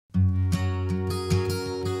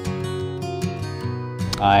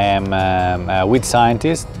I am a weed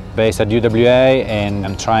scientist based at UWA, and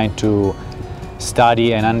I'm trying to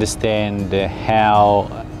study and understand how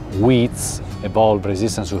weeds evolve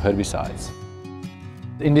resistance to herbicides.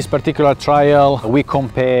 In this particular trial, we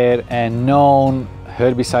compare a known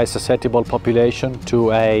herbicide susceptible population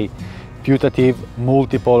to a putative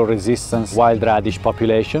multiple resistance wild radish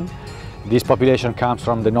population. This population comes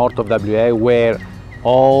from the north of WA, where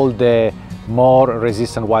all the more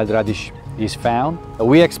resistant wild radish is found.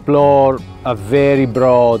 We explore a very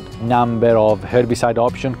broad number of herbicide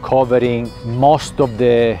options, covering most of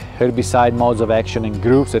the herbicide modes of action and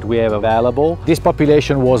groups that we have available. This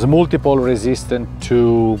population was multiple resistant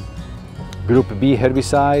to group B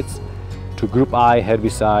herbicides, to group I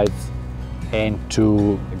herbicides, and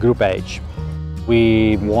to group H.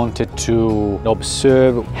 We wanted to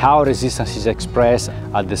observe how resistance is expressed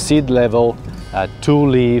at the seed level, at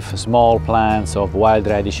 2-leaf small plants of wild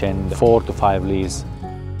radish and 4 to 5 leaves.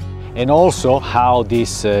 And also how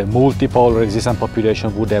this multiple resistant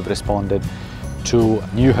population would have responded to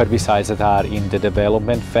new herbicides that are in the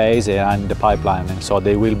development phase and the pipeline. And so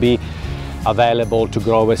they will be available to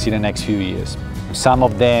growers in the next few years. Some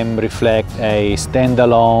of them reflect a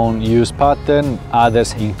standalone use pattern,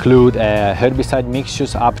 others include herbicide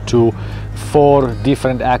mixtures up to 4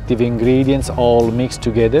 different active ingredients all mixed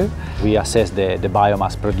together. We assess the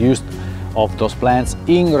biomass produced of those plants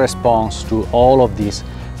in response to all of these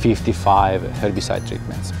 55 herbicide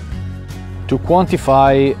treatments. To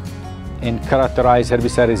quantify and characterize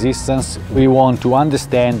herbicide resistance, we want to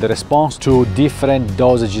understand the response to different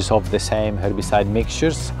dosages of the same herbicide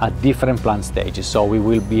mixtures at different plant stages. So we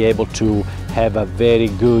will be able to have a very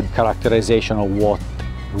good characterization of what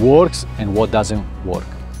works and what doesn't work.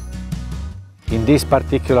 In this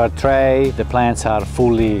particular tray, the plants are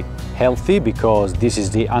fully healthy because this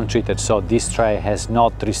is the untreated, so this tray has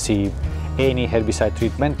not received any herbicide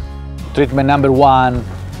treatment. Treatment number 1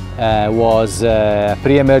 was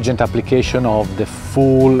pre-emergent application of the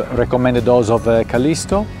full recommended dose of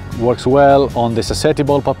Callisto. Works well on the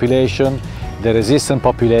susceptible population. The resistant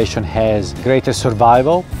population has greater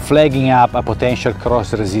survival, flagging up a potential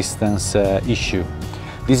cross-resistance issue.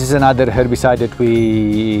 This is another herbicide that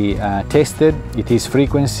we tested. It is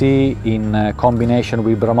frequency in combination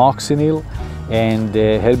with bromoxynil, and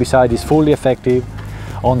the herbicide is fully effective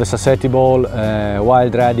on the susceptible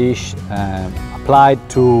wild radish, applied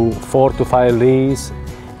to 4 to 5 leaves,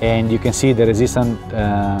 and you can see the resistant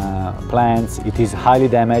plants. It is highly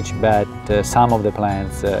damaged, but some of the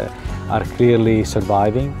plants are clearly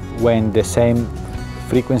surviving. When the same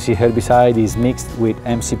frequency herbicide is mixed with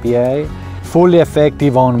MCPA, fully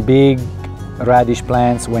effective on big radish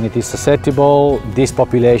plants when it is susceptible. This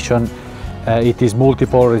population, it is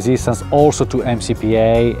multiple resistance also to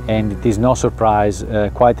MCPA, and it is no surprise,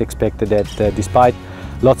 quite expected that despite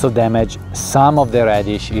lots of damage, some of the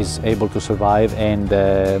radish is able to survive, and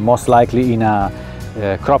most likely in a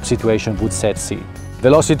crop situation would set seed.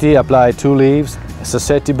 Velocity applied 2 leaves,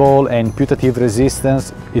 susceptible and putative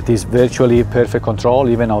resistance, it is virtually perfect control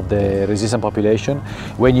even of the resistant population.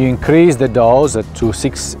 When you increase the dose to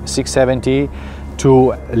 670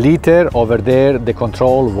 to liter, over there the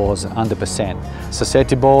control was 100%.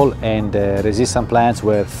 Susceptible and resistant plants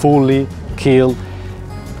were fully killed,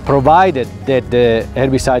 provided that the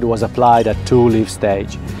herbicide was applied at 2-leaf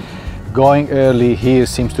stage. Going early here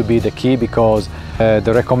seems to be the key, because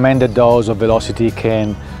the recommended dose of velocity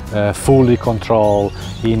can fully control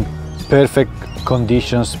in perfect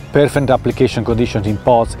conditions, perfect application conditions in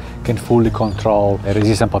pots, can fully control a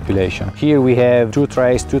resistant population. Here we have 2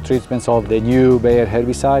 trays, 2 treatments of the new Bayer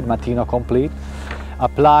herbicide, Matino Complete,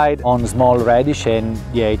 applied on small radish, and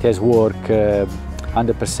yeah, it has worked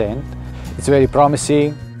 100%. It's very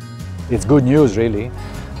promising. It's good news, really,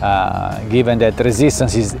 given that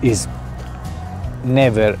resistance is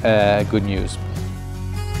never good news.